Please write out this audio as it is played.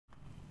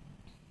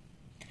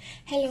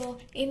Hello,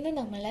 ഇന്ന്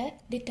നമ്മൾ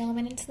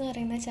ഡിറ്റർമിനൻറ്റ്സ് എന്ന്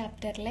പറയുന്ന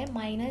ചാപ്റ്ററിലെ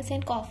മൈനേഴ്സ്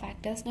ആൻഡ്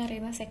കോഫാക്ടേഴ്സ് എന്ന്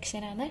പറയുന്ന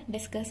സെക്ഷനാണ്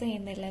ഡിസ്കസ്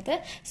ചെയ്യുന്നുള്ളത്.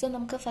 സോ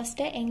നമുക്ക്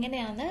ഫസ്റ്റ്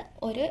എങ്ങനെയാണ്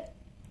ഒരു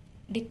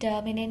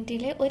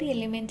ഡിറ്റർമിനൻറ്റിൽ ഒരു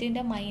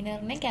എലിമെൻറ്റിൻ്റെ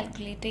മൈനറിനെ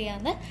കാൽക്കുലേറ്റ്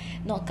ചെയ്യാമെന്ന്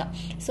നോക്കാം.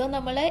 സോ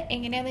നമ്മൾ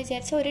എങ്ങനെയാണെന്ന്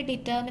വിചാരിച്ചാൽ ഒരു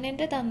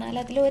ഡിറ്റർമിനൻറ്റ് തന്നാൽ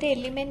അതിൽ ഒരു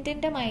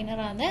എലിമെൻറ്റിൻ്റെ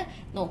മൈനറാണ്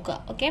നോക്കുക.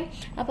 ഓക്കെ,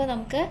 അപ്പോൾ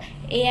നമുക്ക്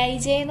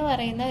AIJ എന്ന്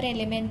പറയുന്ന ഒരു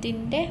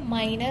എലിമെൻറ്റിൻ്റെ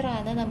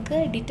മൈനറാണ് നമുക്ക്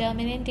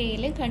ഡിറ്റർമിനൻറ്റ്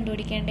എയിൽ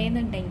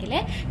കണ്ടുപിടിക്കേണ്ടതെന്നുണ്ടെങ്കിൽ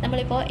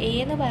നമ്മളിപ്പോൾ A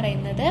എന്ന്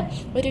പറയുന്നത്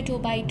ഒരു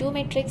 2x2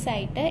 മെട്രിക്സ്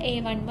ആയിട്ട്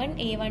A11,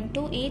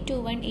 A12,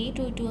 A21,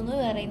 A22 എന്ന്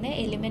പറയുന്ന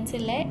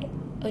എലിമെൻറ്റ്സിലെ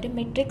ഒരു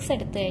മെട്രിക്സ്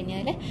എടുത്തു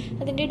കഴിഞ്ഞാൽ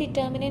അതിൻ്റെ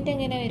ഡിറ്റർമിനൻറ്റ്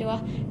എങ്ങനെ വരുക?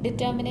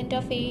 Determinant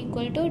of A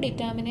equal to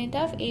determinant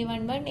of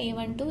A11,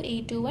 A12,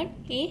 A21,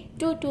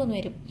 A22 എന്ന്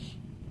വരും.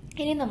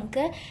 ഇനി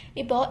നമുക്ക്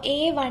ഇപ്പോൾ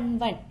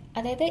A11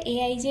 അതായത്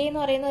AIJ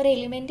എന്ന് പറയുന്ന ഒരു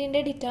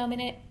എലിമെൻറ്റിൻ്റെ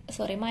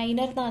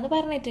മൈനർ എന്നാണ്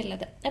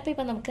പറഞ്ഞിട്ടുള്ളത്. അപ്പോൾ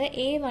ഇപ്പോൾ നമുക്ക്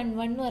A11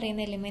 എന്ന്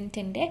പറയുന്ന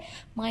എലിമെൻറ്റിൻ്റെ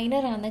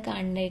മൈനറാണ്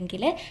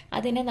കാണണമെങ്കിൽ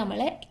അതിനെ നമ്മൾ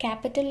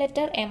ക്യാപിറ്റൽ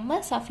ലെറ്റർ M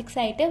സഫിക്സ്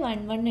ആയിട്ട്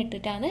 11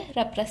 ഇട്ടിട്ടാണ്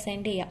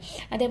റെപ്രസെൻറ്റ് ചെയ്യുക.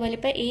 അതേപോലെ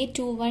ഇപ്പോൾ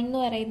A21 എന്ന്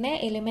പറയുന്ന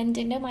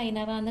എലിമെൻറ്റിൻ്റെ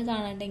മൈനറാണ്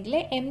കാണണമെങ്കിൽ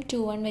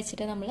M21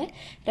 വെച്ചിട്ട് നമ്മൾ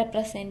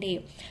റെപ്രസെൻറ്റ്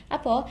ചെയ്യും.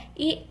 അപ്പോൾ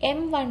ഈ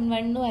M11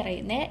 എന്ന്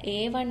പറയുന്ന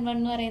A11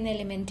 എന്ന് പറയുന്ന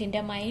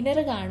എലിമെൻറ്റിൻ്റെ മൈനർ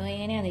കാണുക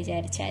എങ്ങനെയാണെന്ന്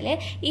വിചാരിച്ചാൽ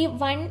ഈ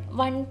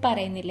 1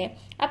 പറയുന്നില്ലേ,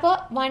 അപ്പോൾ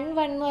 1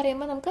 എന്ന്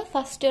പറയുമ്പോൾ നമുക്ക്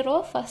ഫസ്റ്റ് റോ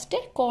ഫസ്റ്റ്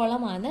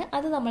കോളമാണ്,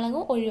 അത്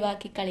നമ്മളങ്ങ്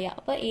ഒഴിവാക്കി കളയുക.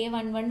 അപ്പോൾ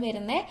A11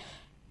 വരുന്ന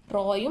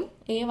റോയും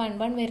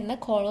A11 വരുന്ന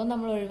കോളവും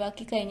നമ്മൾ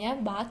ഒഴിവാക്കി കഴിഞ്ഞാൽ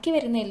ബാക്കി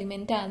വരുന്ന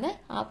എലിമെൻ്റ് ആണ്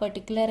ആ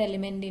പെർട്ടിക്കുലർ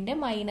എലിമെൻറ്റിൻ്റെ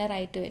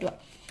മൈനറായിട്ട് വരിക.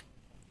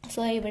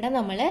 സോ ഇവിടെ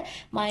നമ്മൾ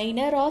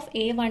മൈനർ ഓഫ്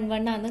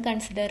A11 ആണ്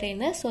കൺസിഡർ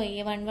ചെയ്യുന്നത്. സോ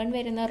A11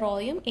 വരുന്ന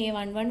റോയും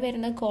A11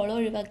 വരുന്ന കോളും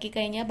ഒഴിവാക്കി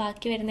കഴിഞ്ഞാൽ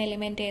ബാക്കി വരുന്ന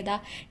എലിമെൻറ്റ് ഏതാ?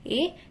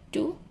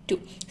 A22.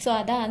 സോ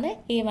അതാണ്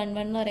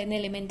A11 എന്ന് പറയുന്ന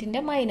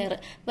എലിമെൻറ്റിൻ്റെ മൈനർ.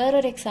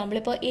 വേറൊരു എക്സാമ്പിൾ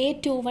ഇപ്പോൾ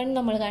A21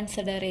 നമ്മൾ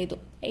കൺസിഡർ ചെയ്തു.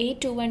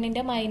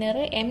 A21ൻ്റെ മൈനർ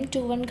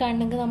M21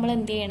 കാണണമെങ്കിൽ നമ്മൾ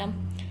എന്ത് ചെയ്യണം?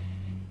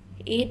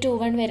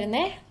 A21 വരുന്ന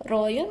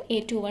റോയും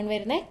A21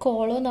 വരുന്ന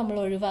കോളവും നമ്മൾ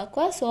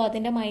ഒഴിവാക്കുക. സോ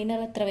അതിൻ്റെ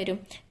മൈനർ എത്ര വരും?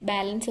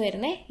 ബാലൻസ്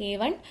വരുന്ന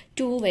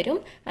A12 വരും.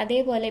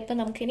 അതേപോലെ ഇപ്പം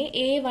നമുക്കിനി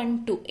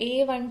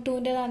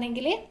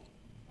A12ൻ്റെതാണെങ്കിൽ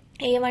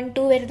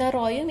A12 വരുന്ന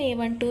റോയും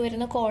A12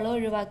 വരുന്ന കോളും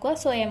ഒഴിവാക്കുക.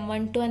 സോ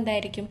M12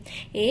 എന്തായിരിക്കും?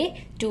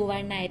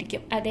 A21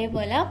 ആയിരിക്കും.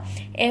 അതേപോലെ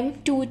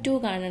M22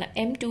 കാണണം.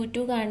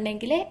 M22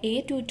 കാണണമെങ്കിൽ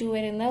A22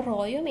 വരുന്ന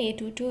റോയും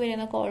A22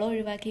 വരുന്ന കോളും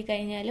ഒഴിവാക്കി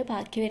കഴിഞ്ഞാൽ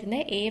ബാക്കി വരുന്ന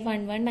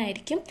A11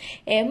 ആയിരിക്കും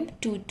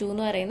M22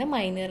 എന്ന് പറയുന്ന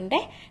മൈനറിൻ്റെ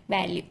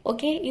വാല്യൂ.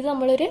 ഓക്കെ, ഇത്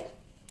നമ്മളൊരു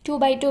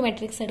 2x2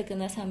 മെട്രിക്സ്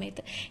എടുക്കുന്ന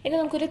സമയത്ത്. ഇനി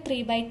നമുക്കൊരു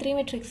 3x3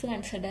 മെട്രിക്സ്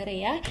കൺസിഡർ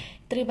ചെയ്യാം.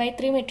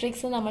 3x3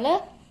 മെട്രിക്സ്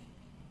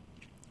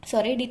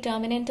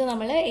ഡിറ്റർമിനൻറ്റ്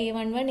നമ്മൾ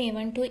A11,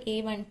 A12,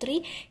 A13,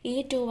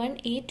 A21,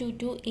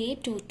 A22,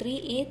 A23,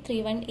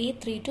 A31,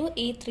 A32,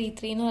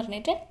 A33 എന്ന്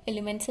പറഞ്ഞിട്ട്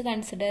എലിമെൻറ്റ്സ്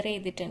കൺസിഡർ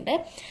ചെയ്തിട്ടുണ്ട്.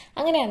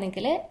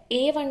 അങ്ങനെയാണെങ്കിൽ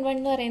A11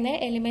 എന്ന് പറയുന്ന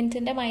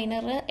എലിമെൻറ്റിൻ്റെ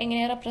മൈനർ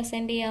എങ്ങനെ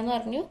റെപ്രസെൻറ്റ് ചെയ്യാമെന്ന്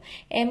പറഞ്ഞു?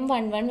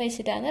 M11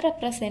 വെച്ചിട്ടാണ്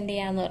റെപ്രസെൻറ്റ്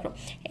ചെയ്യാമെന്ന് പറഞ്ഞു.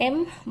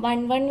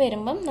 M11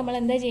 വരുമ്പം നമ്മൾ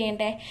എന്താ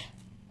ചെയ്യേണ്ടത്?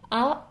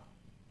 ആ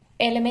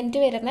എലിമെൻറ്റ്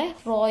വരുന്ന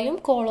റോയും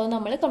കോളവും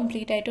നമ്മൾ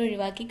കംപ്ലീറ്റ് ആയിട്ട്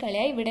ഒഴിവാക്കി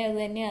കളയുക. ഇവിടെ അത്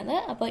തന്നെയാണ്.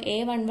 അപ്പോൾ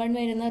A11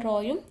 വരുന്ന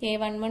റോയും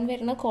A11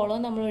 വരുന്ന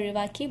കോളവും നമ്മൾ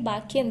ഒഴിവാക്കി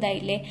ബാക്കി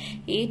എന്തായില്ലേ?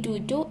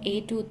 A22,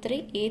 A23,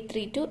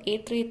 A32,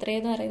 A33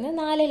 എന്ന് പറയുന്ന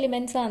 4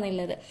 എലിമെൻറ്റ്സ്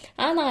ആണുള്ളത്.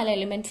 ആ 4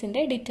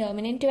 എലിമെൻറ്റ്സിൻ്റെ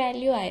ഡിറ്റർമിനൻറ്റ്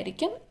വാല്യൂ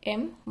ആയിരിക്കും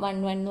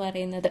M11 എന്ന്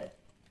പറയുന്നത്.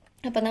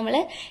 അപ്പോൾ നമ്മൾ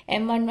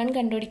M11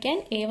 കണ്ടുപിടിക്കാൻ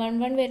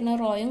A11 വരുന്ന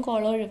റോയും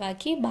കോളും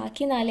ഒഴിവാക്കി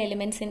ബാക്കി 4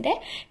 എലിമെൻറ്റ്സിൻ്റെ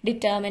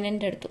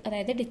ഡിറ്റർമിനൻറ്റ് എടുത്തു.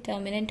 അതായത്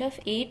determinant of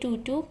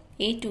A22,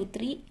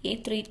 A23,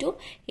 A32,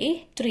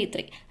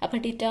 A33. അപ്പോൾ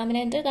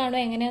ഡിറ്റർമിനൻറ്റ്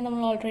കാണുമ്പോൾ എങ്ങനെയാണ്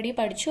നമ്മൾ ഓൾറെഡി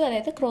പഠിച്ചു.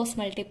 അതായത് ക്രോസ്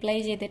മൾട്ടിപ്ലൈ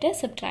ചെയ്തിട്ട്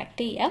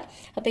സബ്ട്രാക്ട് ചെയ്യുക.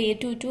 അപ്പോൾ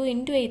A22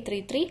 into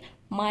A33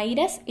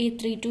 minus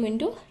A32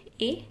 into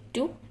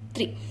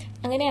A23.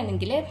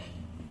 അങ്ങനെയാണെങ്കിൽ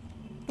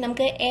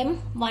നമുക്ക്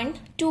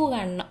M12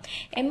 കാണണം.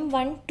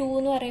 M12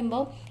 എന്ന്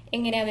പറയുമ്പോൾ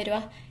എങ്ങനെയാണ് വരിക?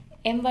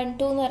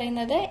 M12 എന്ന്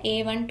പറയുന്നത്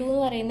A12 എന്ന്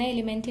പറയുന്ന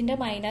എലിമെൻറ്റിൻ്റെ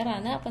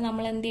മൈനറാണ്. അപ്പോൾ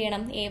നമ്മൾ എന്ത്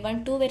ചെയ്യണം?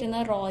 A12 വരുന്ന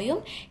റോയും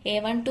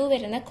A12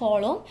 വരുന്ന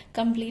കോളവും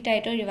കംപ്ലീറ്റ്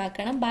ആയിട്ട്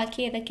ഒഴിവാക്കണം. ബാക്കി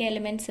ഏതൊക്കെ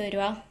എലിമെൻറ്റ്സ്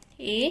വരുക?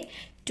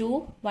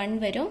 A21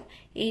 വരും,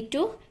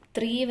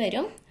 A23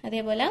 വരും,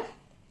 അതേപോലെ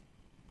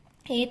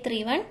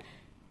A31,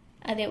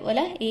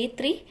 അതേപോലെ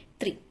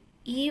A33.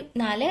 ഈ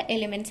 4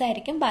 എലിമെൻറ്റ്സ്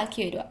ആയിരിക്കും ബാക്കി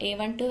വരിക.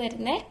 A12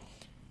 വരുന്ന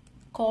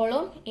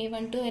കോളും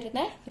A12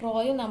 വരുന്ന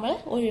റോയും നമ്മൾ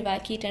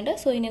ഒഴിവാക്കിയിട്ടുണ്ട്.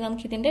 സോ ഇനി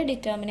നമുക്കിതിൻ്റെ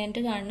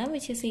ഡിറ്റർമിനൻറ്റ് കാണണം,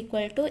 which is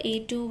equal to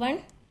A21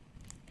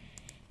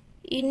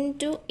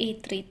 into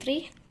A33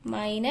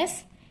 minus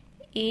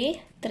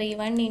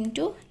A31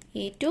 into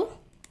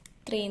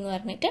A23 എന്ന്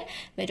പറഞ്ഞിട്ട്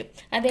വരും.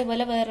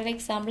 അതേപോലെ വേറൊരു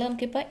എക്സാമ്പിൾ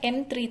നമുക്കിപ്പോൾ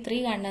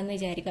M33 കാണണമെന്ന്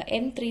വിചാരിക്കുക.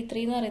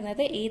 M33 എന്ന്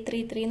പറയുന്നത്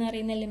A33 എന്ന്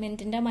പറയുന്ന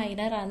എലിമെൻറ്റിൻ്റെ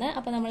മൈനറാണ്.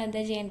 അപ്പോൾ നമ്മൾ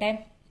എന്താ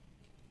ചെയ്യേണ്ടത്?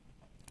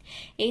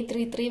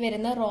 A33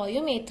 വരുന്ന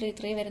റോയും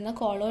A33 വരുന്ന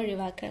കോളും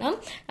ഒഴിവാക്കണം.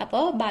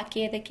 അപ്പോൾ ബാക്കി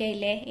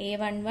ഏതൊക്കെയായില്ലേ?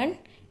 A11,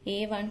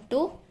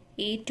 A12,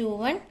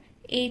 A21,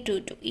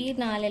 A22. ഈ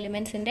 4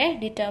 എലിമെൻറ്റ്സിൻ്റെ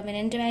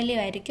ഡിറ്റർമിനൻറ്റ് വാല്യൂ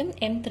ആയിരിക്കും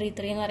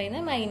M33 എന്ന്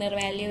പറയുന്ന മൈനർ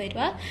വാല്യൂ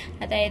വരിക.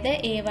 അതായത്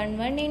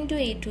A11 into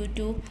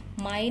A22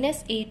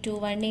 minus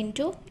A21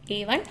 into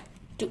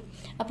A12.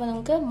 അപ്പോൾ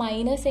നമുക്ക്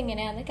മൈനസ്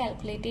എങ്ങനെയാണ്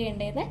കാൽക്കുലേറ്റ്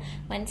ചെയ്യേണ്ടതെന്ന്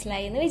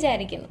മനസ്സിലായി എന്ന്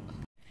വിചാരിക്കുന്നു.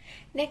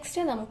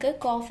 നെക്സ്റ്റ് നമുക്ക്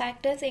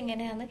കോഫാക്ടേഴ്സ്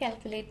എങ്ങനെയാണെന്ന്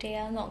കാൽക്കുലേറ്റ്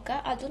ചെയ്യാൻ നോക്കാം.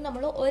 അതും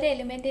നമ്മൾ ഒരു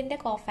എലിമെന്റിന്റെ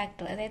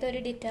കോഫാക്ടർ, അതായത് ഒരു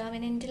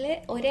ഡിറ്റർമിനന്റിൽ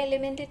ഒരു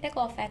എലിമെന്റിന്റെ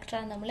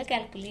കോഫാക്ടറാണ് നമ്മൾ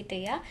കാൽക്കുലേറ്റ്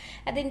ചെയ്യുക.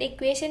 അതിന്റെ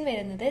ഇക്വേഷൻ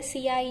വരുന്നത്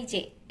CIJ,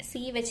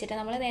 സി വെച്ചിട്ട്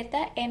നമ്മൾ നേരത്തെ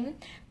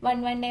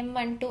M11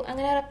 M12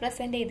 അങ്ങനെ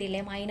റെപ്രസെന്റ്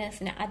ചെയ്തില്ലേ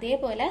മൈനസിന്,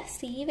 അതേപോലെ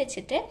സി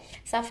വെച്ചിട്ട്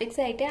സഫിക്സ്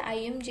ആയിട്ട്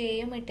ഐയും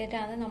ജെയും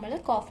ഇട്ടിട്ടാണ് നമ്മൾ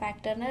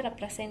കോഫാക്ടറിനെ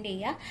റെപ്രസെന്റ്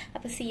ചെയ്യുക.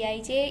 അപ്പൊ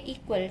CIJ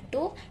equal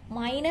to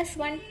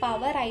 -1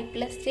 power I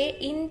plus J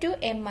into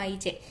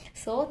MIJ.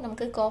 So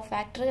നമുക്ക്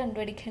കോഫാക്ടർ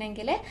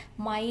കണ്ടുപിടിക്കണമെങ്കിൽ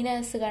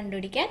മൈനസ്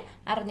കണ്ടുപിടിക്കാൻ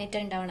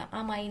അറിഞ്ഞിട്ടുണ്ടാവണം. ആ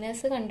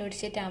മൈനസ്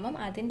കണ്ടുപിടിച്ചിട്ടാകുമ്പം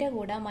അതിന്റെ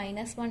കൂടെ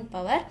 -1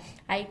 പവർ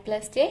I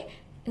പ്ലസ് ജെ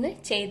എന്ന്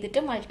ചെയ്തിട്ട്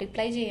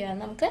മൾട്ടിപ്ലൈ ചെയ്യുകയാണ്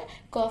നമുക്ക്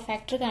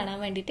കോഫാക്ടർ കാണാൻ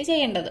വേണ്ടിയിട്ട്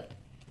ചെയ്യേണ്ടത്.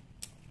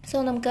 സോ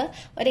നമുക്ക്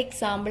ഒരു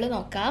എക്സാമ്പിൾ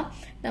നോക്കാം.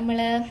 നമ്മൾ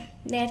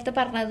നേരത്തെ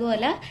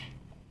പറഞ്ഞതുപോലെ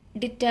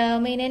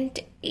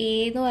ഡിറ്റർമിനന്റ് എ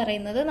എന്ന്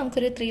പറയുന്നത്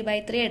നമുക്കൊരു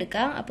 3/3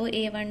 എടുക്കാം. അപ്പോൾ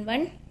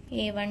A11,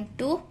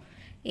 A12,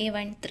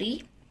 A13,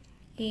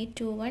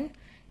 A21,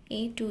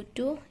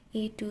 A22,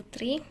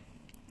 A23,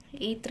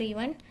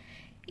 A31,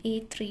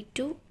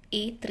 A32,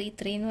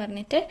 A33 എന്ന്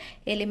പറഞ്ഞിട്ട്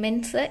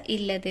എലിമെന്റ്സ്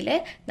ഇല്ലതിൽ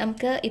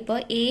നമുക്ക് ഇപ്പോൾ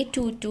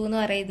A22 എന്ന്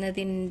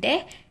പറയുന്നതിൻ്റെ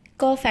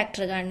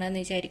കോഫാക്ടർ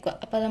കാണണമെന്ന് വിചാരിക്കുക.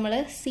 അപ്പോൾ നമ്മൾ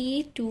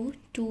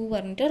C22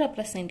 പറഞ്ഞിട്ട്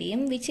റെപ്രസെന്റ്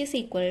ചെയ്യും, which is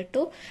equal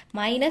to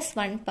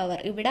 -1 power.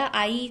 ഇവിടെ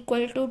I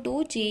equal to 2,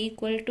 J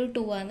equal to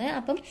 2 ആണ്.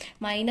 അപ്പം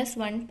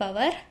 -1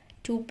 പവർ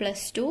 2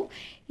 + 2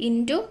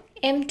 ഇൻറ്റു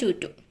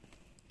M22.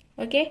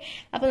 ഓക്കെ,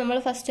 അപ്പോൾ നമ്മൾ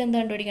ഫസ്റ്റ് എന്ത്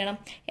കണ്ടുപിടിക്കണം?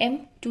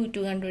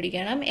 M22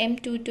 കണ്ടുപിടിക്കണം.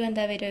 M22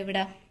 എന്താ വരിക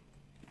ഇവിടെ?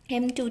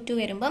 M22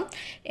 വരുമ്പം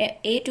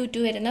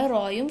A22 വരുന്ന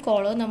റോയും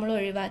കോളവും നമ്മൾ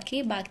ഒഴിവാക്കി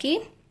ബാക്കി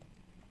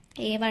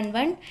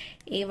A11,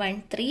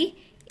 A13,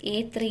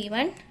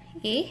 A31,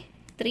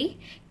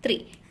 A33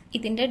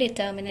 ഇതിൻ്റെ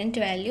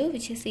determinant value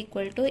which is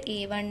equal to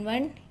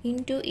A11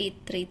 into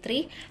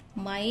A33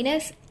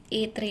 minus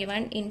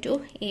A31 into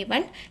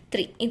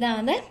A13.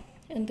 ഇതാണ്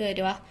എന്ത്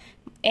വരിക?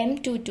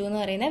 M22 എന്ന്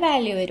പറയുന്ന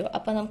വാല്യൂ വരും.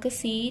 അപ്പോൾ നമുക്ക്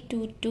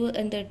C22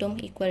 എന്ത് കിട്ടും?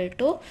 Equal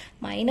to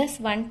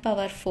 -1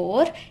 power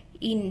 4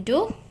 into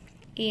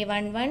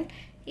A11,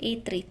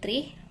 A33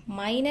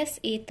 minus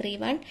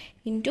A31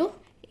 into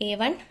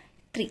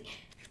A13.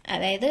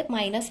 അതായത്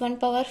 -1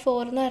 പവർ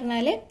 4 എന്ന്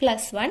പറഞ്ഞാൽ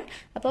 +1.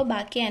 അപ്പോൾ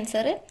ബാക്കി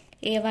answer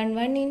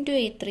A11 into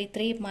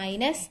A33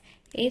 minus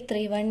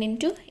A31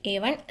 into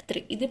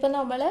A13. ഇതിപ്പോൾ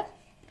നമ്മൾ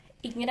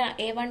ഇങ്ങനെ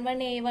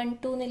A11,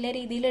 A12 എന്നുള്ള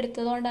രീതിയിൽ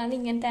എടുത്തതുകൊണ്ടാണ്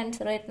ഇങ്ങനത്തെ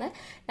ആൻസർ വരുന്നത്.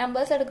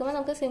 നമ്പേഴ്സ് എടുക്കുമ്പോൾ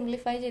നമുക്ക്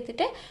സിംപ്ലിഫൈ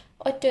ചെയ്തിട്ട്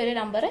ഒറ്റൊരു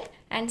നമ്പർ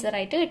ആൻസർ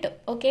ആയിട്ട് കിട്ടും.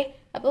 ഓക്കെ,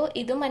 അപ്പോൾ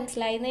ഇതും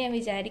മനസ്സിലായെന്ന് ഞാൻ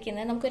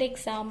വിചാരിക്കുന്നത്. നമുക്കൊരു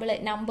എക്സാമ്പിൾ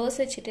നമ്പേഴ്സ്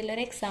വെച്ചിട്ടുള്ള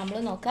ഒരു എക്സാമ്പിൾ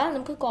നോക്കാം.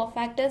 നമുക്ക്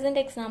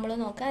കോഫാക്ടേഴ്സിന്റെ എക്സാമ്പിൾ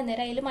നോക്കാം.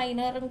 അന്നേരം അതിൽ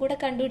മൈനറും കൂടെ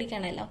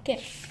കണ്ടുപിടിക്കണമല്ലോ. ഓക്കെ,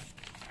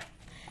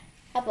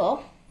 അപ്പോൾ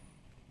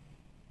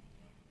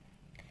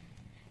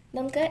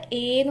നമുക്ക്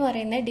A എന്ന്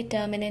പറയുന്ന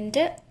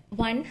ഡിറ്റർമിനന്റ്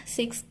 1,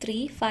 6, 3,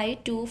 5,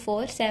 2,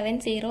 4, 7,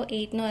 0,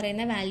 8 എന്ന്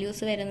പറയുന്ന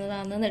വാല്യൂസ്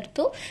വരുന്നതാണെന്ന്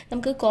എടുത്തു.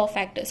 നമുക്ക്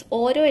കോഫാക്ടേഴ്സ്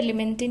ഓരോ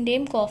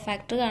എലിമെന്റിന്റെയും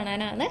കോഫാക്ടർ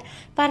കാണാനാണ്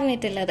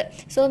പറഞ്ഞിട്ടുള്ളത്.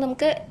 സോ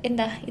നമുക്ക്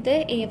എന്താ ഇത്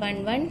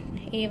A11,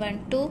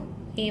 A12,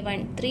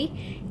 A13,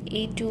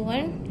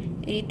 A21,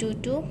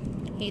 A22,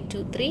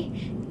 A23,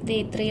 ഇത്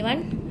A31,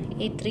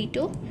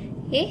 A32,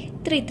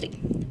 A33.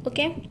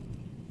 Okay,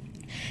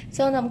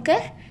 so നമുക്ക്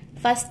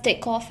ഫസ്റ്റ്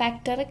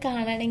കോഫാക്ടർ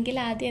കാണണമെങ്കിൽ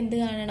ആദ്യം എന്ത്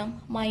കാണണം?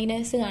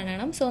 മൈനസ്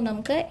കാണണം. സോ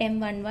നമുക്ക്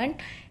M11,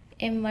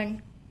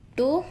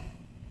 M12,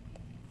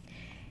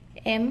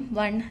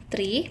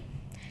 M13,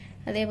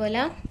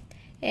 അതേപോലെ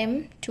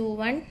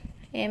M21,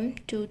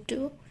 M22,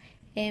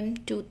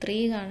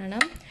 M23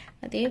 കാണണം.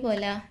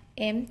 അതേപോലെ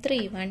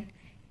M31,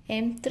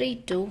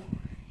 M32,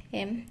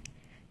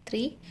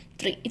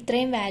 M33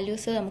 ഇത്രയും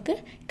വാല്യൂസ് നമുക്ക്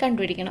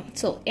കണ്ടുപിടിക്കണം.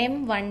 സോ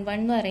M11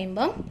 എന്ന്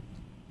പറയുമ്പം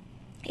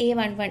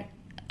A11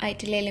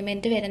 ആയിട്ടുള്ള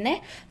എലിമെന്റ് വരുന്ന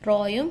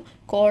റോയും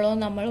കോളവും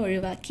നമ്മൾ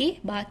ഒഴിവാക്കി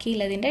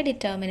ബാക്കിയുള്ളതിൻ്റെ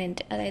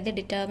ഡിറ്റർമിനന്റ്, അതായത്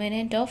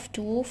determinant of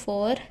 2,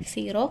 4,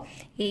 0,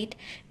 8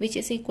 which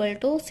is equal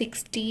to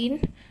 16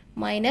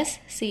 minus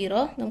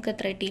 0 നമുക്ക്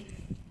എത്ര കിട്ടി?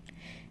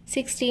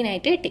 16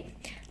 ആയിട്ട് കിട്ടി.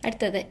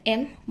 അടുത്തത്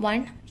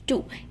M12,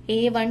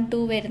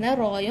 A12 വരുന്ന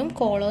റോയും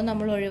കോളവും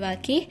നമ്മൾ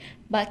ഒഴിവാക്കി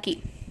ബാക്കി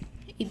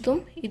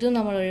ഇതും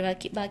നമ്മൾ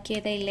ഒഴിവാക്കി. ബാക്കി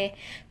ഏതായില്ലേ?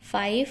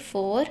 5,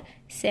 4,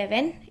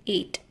 7,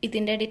 8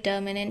 ഇതിൻ്റെ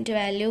ഡിറ്റർമിനന്റ്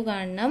വാല്യൂ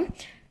കാണണം.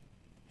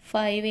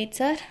 5 8s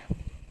are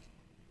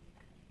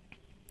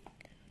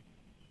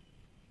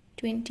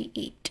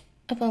 28.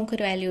 അപ്പോൾ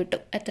നമുക്കൊരു വാല്യൂ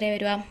കിട്ടും. എത്ര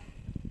വരുക?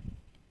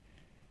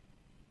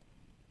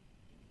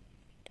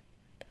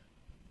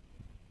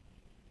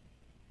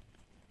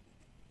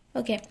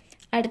 ഓക്കെ,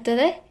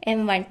 അടുത്തത്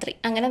M13.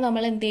 അങ്ങനെ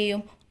നമ്മൾ എന്ത്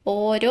ചെയ്യും?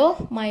 ഓരോ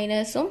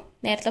മൈനസും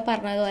നേരത്തെ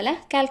പറഞ്ഞതുപോലെ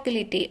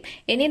കാൽക്കുലേറ്റ് ചെയ്യും.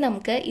 ഇനി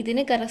നമുക്ക്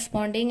ഇതിന്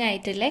കറസ്പോണ്ടിങ്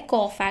ആയിട്ടുള്ള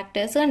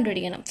കോഫാക്ടേഴ്സ്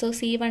കണ്ടുപിടിക്കണം. So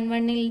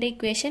C11ന്റെ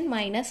equation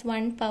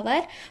 -1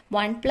 power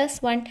 1 +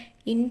 1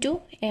 into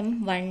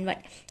M11,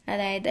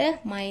 അതായത്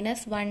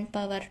 -1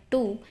 power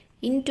 2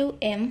 into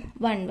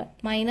M11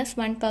 minus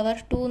 1 power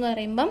 2 എന്ന്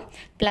പറയുമ്പം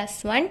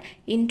 +1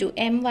 ഇൻറ്റു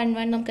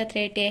M11 നമുക്ക് എത്ര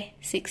കിട്ടിയേ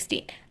 16.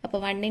 അപ്പോൾ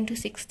 1 ഇൻറ്റു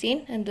 16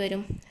 എന്ത്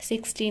വരും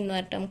 16 എന്ന്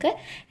പറഞ്ഞിട്ട് നമുക്ക്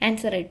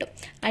ആൻസർ കിട്ടും.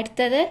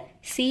 അടുത്തത്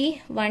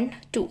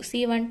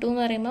C12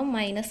 എന്ന് പറയുമ്പോൾ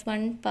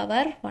 -1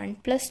 power 1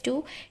 + 2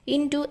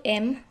 into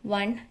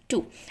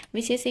M12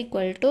 which is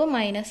equal to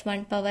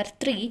 -1 power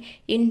 3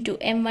 into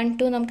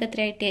M12 നമുക്ക്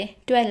എത്ര കിട്ടിയേ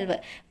 12.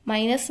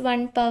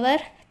 -1 പവർ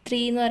 3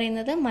 എന്ന്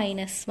പറയുന്നത്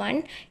 -1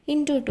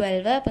 ഇൻറ്റു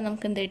 12. അപ്പോൾ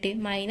നമുക്ക് എന്ത് കിട്ടി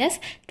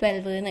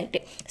 -12 എന്ന് കിട്ടി.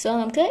 സോ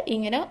നമുക്ക്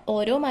ഇങ്ങനെ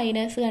ഓരോ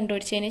മൈനേഴ്സ്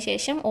കണ്ടുപിടിച്ചതിന്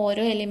ശേഷം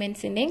ഓരോ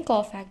എലിമെൻസിൻ്റെയും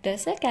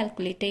കോഫാക്ടേഴ്സ്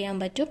കാൽക്കുലേറ്റ് ചെയ്യാൻ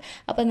പറ്റും.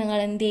 അപ്പോൾ നിങ്ങൾ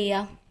എന്ത്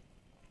ചെയ്യുക,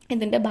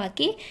 ഇതിൻ്റെ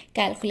ബാക്കി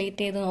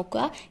കാൽക്കുലേറ്റ് ചെയ്ത്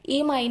നോക്കുക. ഈ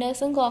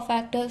മൈനേഴ്സും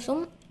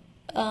കോഫാക്ടേഴ്സും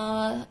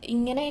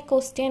ഇങ്ങനെ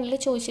ക്വസ്റ്റ്യനിൽ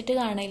ചോദിച്ചിട്ട്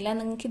കാണില്ല.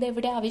 നിങ്ങൾക്കിത്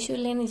എവിടെ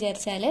ആവശ്യമില്ലെന്ന്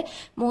വിചാരിച്ചാൽ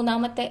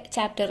മൂന്നാമത്തെ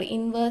ചാപ്റ്റർ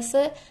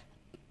ഇൻവേഴ്സ്,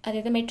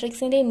 അതായത്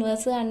മെട്രിക്സിൻ്റെ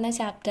ഇൻവേഴ്സ് കാണുന്ന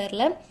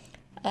ചാപ്റ്ററിൽ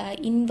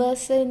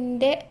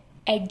ഇൻവേഴ്സിൻ്റെ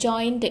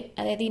അഡ്ജോയിൻറ്റ്,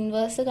 അതായത്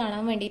ഇൻവേഴ്സ്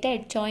കാണാൻ വേണ്ടിയിട്ട്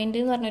അഡ്ജോയിൻറ്റ്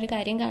എന്ന് പറഞ്ഞൊരു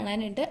കാര്യം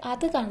കാണാനുണ്ട്.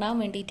 അത് കാണാൻ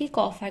വേണ്ടിയിട്ട്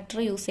കോഫാക്ടർ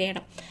യൂസ്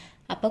ചെയ്യണം.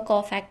 അപ്പോൾ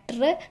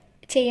കോഫാക്ടർ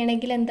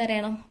ചെയ്യണമെങ്കിൽ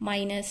എന്തറിയണം,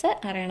 മൈനേഴ്സ്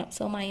അറിയണം.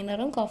 സോ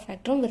മൈനറും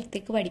കോഫാക്ടറും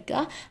വൃത്തിക്ക്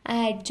പഠിക്കുക. ആ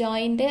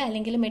അഡ്ജോയിൻറ്റ്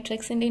അല്ലെങ്കിൽ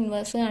മെട്രിക്സിൻ്റെ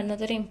ഇൻവേഴ്സ്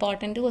കാണുന്നത് ഒരു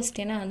ഇമ്പോർട്ടൻറ്റ്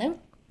ക്വസ്റ്റ്യൻ ആണ്.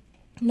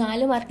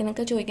 4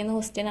 മാർക്കിനൊക്കെ ചോദിക്കുന്ന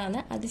ക്വസ്റ്റ്യൻ ആണ്.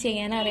 അത്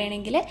ചെയ്യാൻ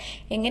അറിയണമെങ്കിൽ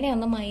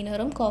എങ്ങനെയാണ്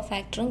മൈനറും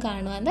കോഫാക്ടറും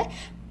കാണുകയെന്ന്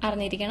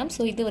അറിഞ്ഞിരിക്കണം.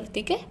 സോ ഇത്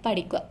വൃത്തിക്ക്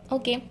പഠിക്കുക.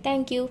 Okay,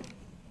 thank you.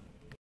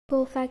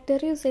 Cofactor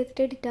use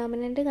ചെയ്തിട്ട്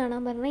ഡിറ്റർമിനൻറ്റ്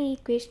കാണാൻ പറഞ്ഞാൽ ഈ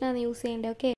ഇക്വേഷനാണ് യൂസ് ചെയ്യേണ്ടത്. ഓക്കെ.